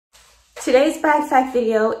Today's bag fact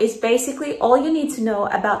video is basically all you need to know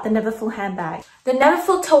about the Neverfull handbag. The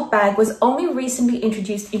Neverfull tote bag was only recently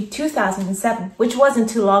introduced in 2007, which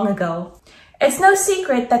wasn't too long ago. It's no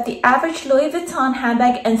secret that the average Louis Vuitton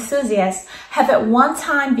handbag enthusiast have at one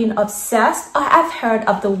time been obsessed or have heard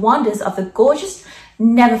of the wonders of the gorgeous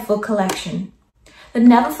Neverfull collection. The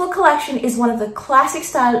Neverfull collection is one of the classic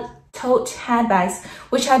style tote handbags,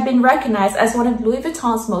 which have been recognized as one of Louis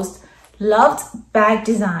Vuitton's most loved bag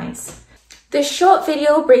designs. This short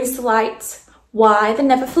video brings to light why the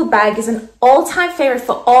Neverfull bag is an all-time favorite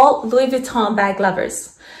for all Louis Vuitton bag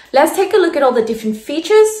lovers. Let's take a look at all the different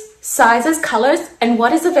features, sizes, colors, and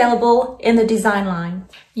what is available in the design line.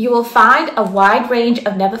 You will find a wide range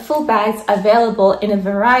of Neverfull bags available in a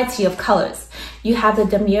variety of colors. You have the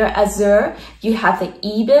Damier Azur, you have the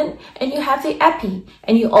Ebon, and you have the Epi,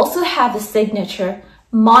 and you also have the signature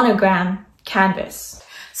monogram canvas.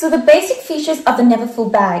 So the basic features of the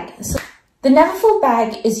Neverfull bag. The Neverfull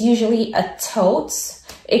bag is usually a tote.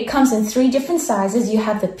 It comes in 3 different sizes. You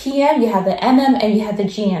have the PM, you have the MM, and you have the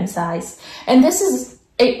GM size. And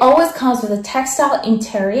it always comes with a textile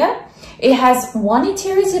interior. It has one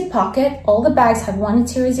interior zip pocket. All the bags have one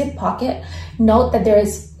interior zip pocket. Note that there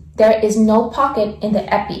is no pocket in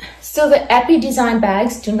the Epi. So the Epi design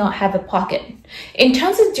bags do not have a pocket. In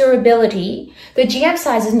terms of durability, the GM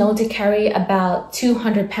size is known to carry about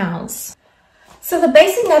 200 pounds. So the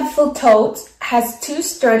basic Neverfull tote has 2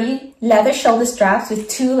 sturdy leather shoulder straps with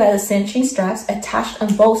 2 leather cinching straps attached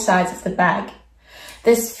on both sides of the bag.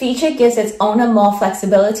 This feature gives its owner more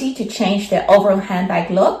flexibility to change their overall handbag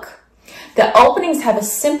look. The openings have a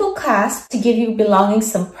simple clasp to give your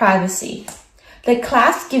belongings some privacy. The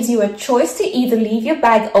clasp gives you a choice to either leave your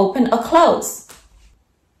bag open or closed.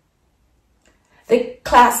 The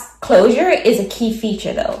clasp closure is a key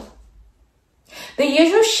feature though. The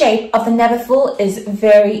usual shape of the Neverfull is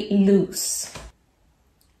very loose.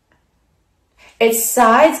 Its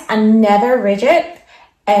sides are never rigid,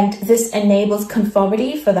 and this enables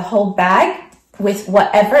conformity for the whole bag with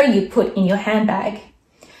whatever you put in your handbag.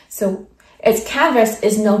 So its canvas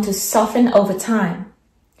is known to soften over time,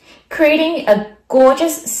 creating a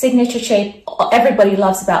gorgeous signature shape everybody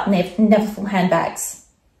loves about Neverfull handbags.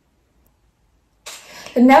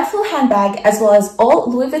 The Neverfull handbag, as well as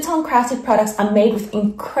all Louis Vuitton crafted products, are made with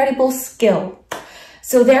incredible skill.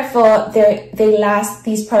 So therefore,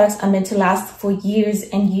 these products are meant to last for years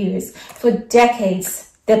and years. For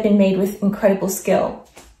decades, they've been made with incredible skill.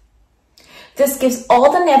 This gives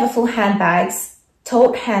all the Neverfull handbags,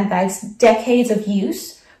 tote handbags, decades of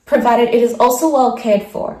use, provided it is also well cared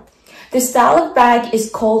for. The style of bag is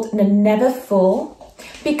called the Neverfull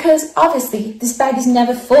because obviously this bag is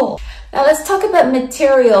never full. Now let's talk about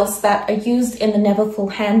materials that are used in the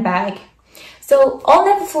Neverfull handbag. So all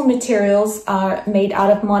Neverfull materials are made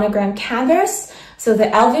out of monogram canvas. So the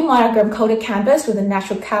LV monogram coated canvas with a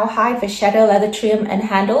natural cowhide, vachetta, leather trim and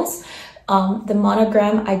handles. The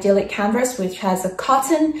monogram idyllic canvas, which has a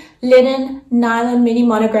cotton, linen, nylon mini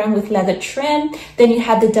monogram with leather trim. Then you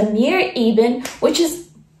have the Damier Ebon, which is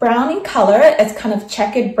brown in color. It's kind of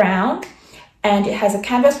checkered brown. And it has a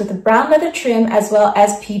canvas with a brown leather trim as well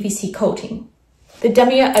as PVC coating. The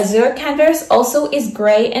Damier Azur canvas also is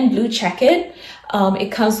gray and blue checkered.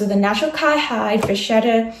 It comes with a natural cowhide,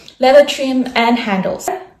 vachetta, leather trim and handles.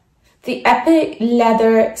 The epic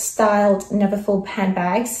leather styled Neverfull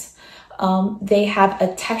handbags, they have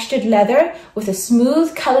a textured leather with a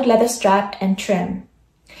smooth colored leather strap and trim.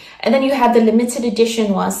 And then you have the limited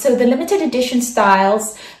edition ones. So the limited edition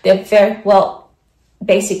styles, they're very well,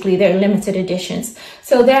 basically they're limited editions.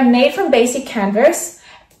 So they're made from basic canvas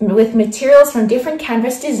with materials from different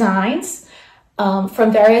canvas designs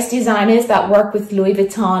from various designers that work with Louis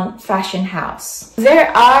Vuitton fashion house. There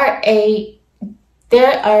are a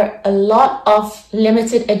lot of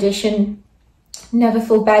limited edition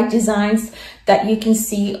Neverfull bag designs that you can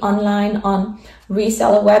see online on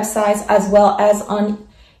reseller websites as well as on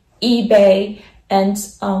eBay, and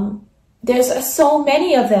there's so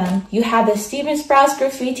many of them. You have the Steven Sprouse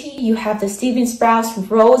graffiti, you have the Steven Sprouse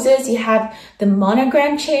roses, you have the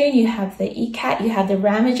monogram chain, you have the ikat, you have the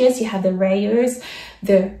ramages, you have the rayures,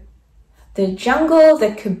 the jungle, the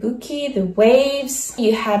kabuki, the waves,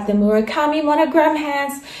 you have the Murakami monogram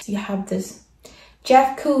hands, you have this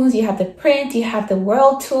Jeff Koons, you have the print, you have the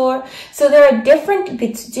world tour. So there are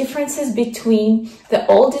differences between the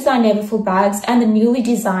old design Neverfull bags and the newly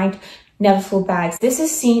designed Neverfull bags. This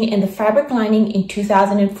is seen in the fabric lining in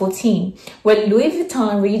 2014, where Louis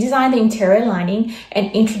Vuitton redesigned the interior lining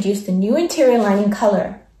and introduced the new interior lining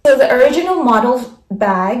color. So the original model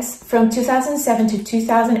bags from 2007 to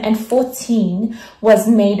 2014 was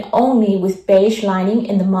made only with beige lining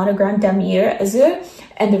in the monogram damier azur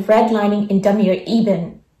and the red lining in damier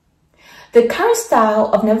eben. The current style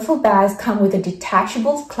of Neverfull bags come with a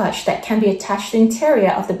detachable clutch that can be attached to the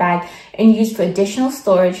interior of the bag and used for additional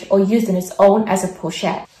storage or used on its own as a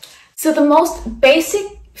pochette. So the most basic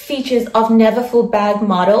features of Neverfull bag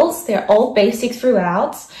models, they're all basic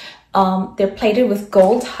throughout. They're plated with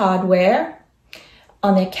gold hardware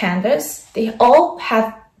on their canvas. They all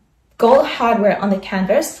have gold hardware on the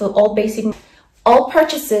canvas, so all basic. All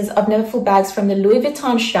purchases of Neverfull bags from the Louis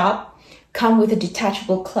Vuitton shop come with a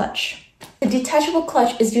detachable clutch. The detachable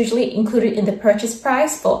clutch is usually included in the purchase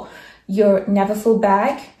price for your Neverfull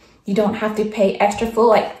bag. You don't have to pay extra for,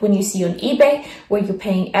 like when you see on eBay where you're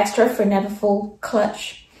paying extra for Neverfull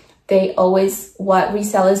clutch. What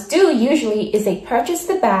resellers do usually is they purchase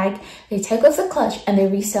the bag, they take off the clutch, and they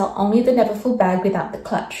resell only the Neverfull bag without the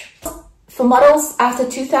clutch. For models after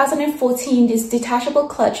 2014, this detachable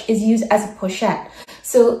clutch is used as a pochette.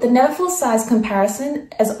 So the Neverfull size comparison,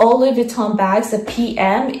 as all Louis Vuitton bags, the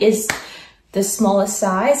PM is the smallest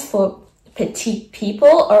size for petite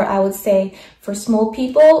people, or I would say for small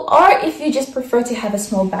people, or if you just prefer to have a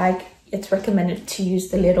small bag, it's recommended to use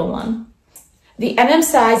the little one. The MM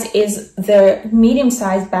size is the medium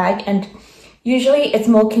size bag, and usually it's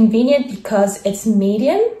more convenient because it's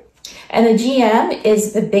medium. And the GM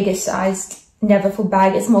is the biggest sized Neverfull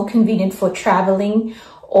bag. It's more convenient for traveling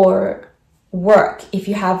or work if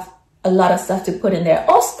you have a lot of stuff to put in there,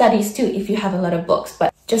 or studies too if you have a lot of books.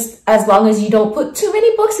 But just as long as you don't put too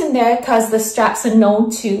many books in there, because the straps are known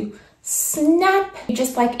to snap.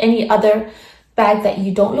 Just like any other bag that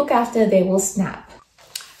you don't look after, they will snap.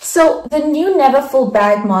 So the new Neverfull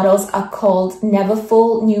bag models are called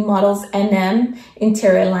Neverfull New Models NM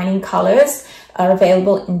interior lining colors, are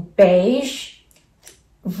available in beige,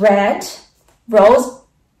 red, rose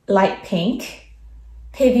light pink,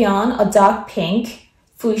 pavillon or dark pink,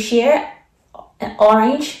 fuchsia,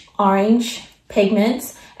 orange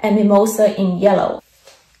pigments, and mimosa in yellow.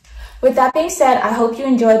 With that being said, I hope you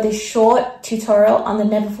enjoyed this short tutorial on the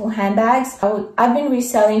Neverfull handbags. I've been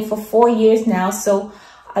reselling for 4 years now, so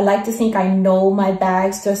I like to think I know my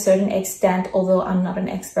bags to a certain extent, although I'm not an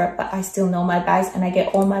expert, but I still know my bags, and I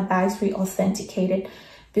get all my bags re-authenticated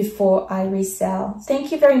before I resell. Thank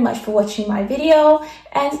you very much for watching my video,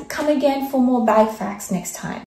 and come again for more bag facts next time.